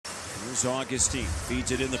Here's Augustine,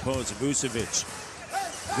 feeds it in the post. Vucevic.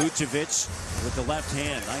 Vucevic with the left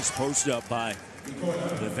hand. Nice post up by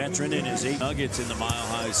the veteran in his 8 Nuggets in the Mile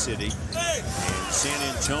High City. And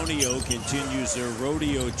San Antonio continues their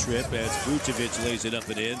rodeo trip as Vucevic lays it up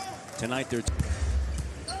and in. Tonight they're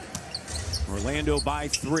Orlando by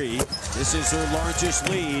 3. This is their largest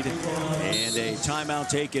lead, and a timeout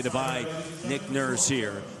taken by Nick Nurse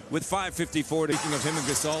here with 5:54. Speaking of him and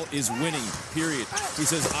Gasol is winning, period. He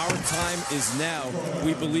says our time is now.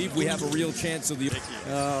 We believe we have a real chance of the...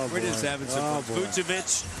 We're just having some fun.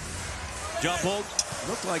 Vucevic doubled.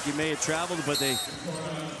 Looked like he may have traveled, but they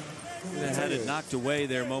had it knocked away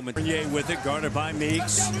there momentarily. With it, guarded by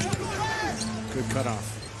Meeks. Good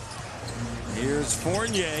cutoff. Here's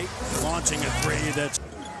Fournier launching a 3. That's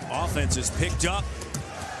offense is picked up.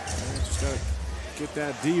 Just gotta get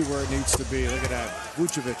that D where it needs to be. Look at that.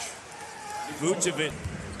 Vucevic.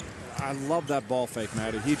 I love that ball fake,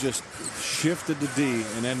 Matty. He just shifted the D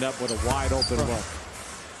and ended up with a wide open look.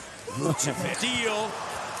 Vucevic. Deal.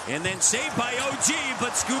 And then saved by OG,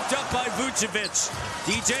 but scooped up by Vucevic.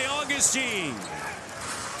 DJ Augustine.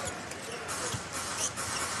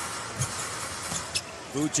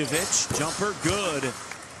 Vucevic, jumper, good.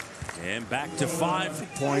 And back to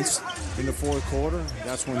 5 points in the 4th quarter.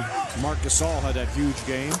 That's when Marc Gasol had that huge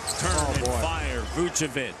game. Turn and fire,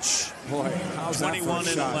 Vucevic. Boy, how's 21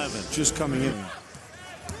 that and 11. Just coming in.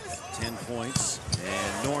 10 points,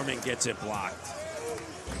 and Norman gets it blocked.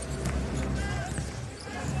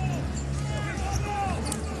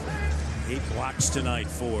 Eight blocks tonight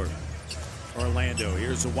for Orlando.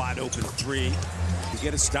 Here's a wide open 3. You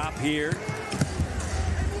get a stop here.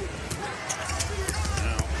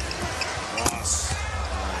 Ross.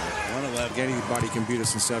 111. Anybody can beat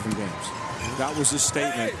us in 7 games. That was his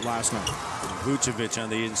statement last night. Vucevic on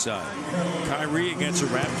the inside. Kyrie against the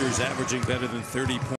Raptors averaging better than 30 points.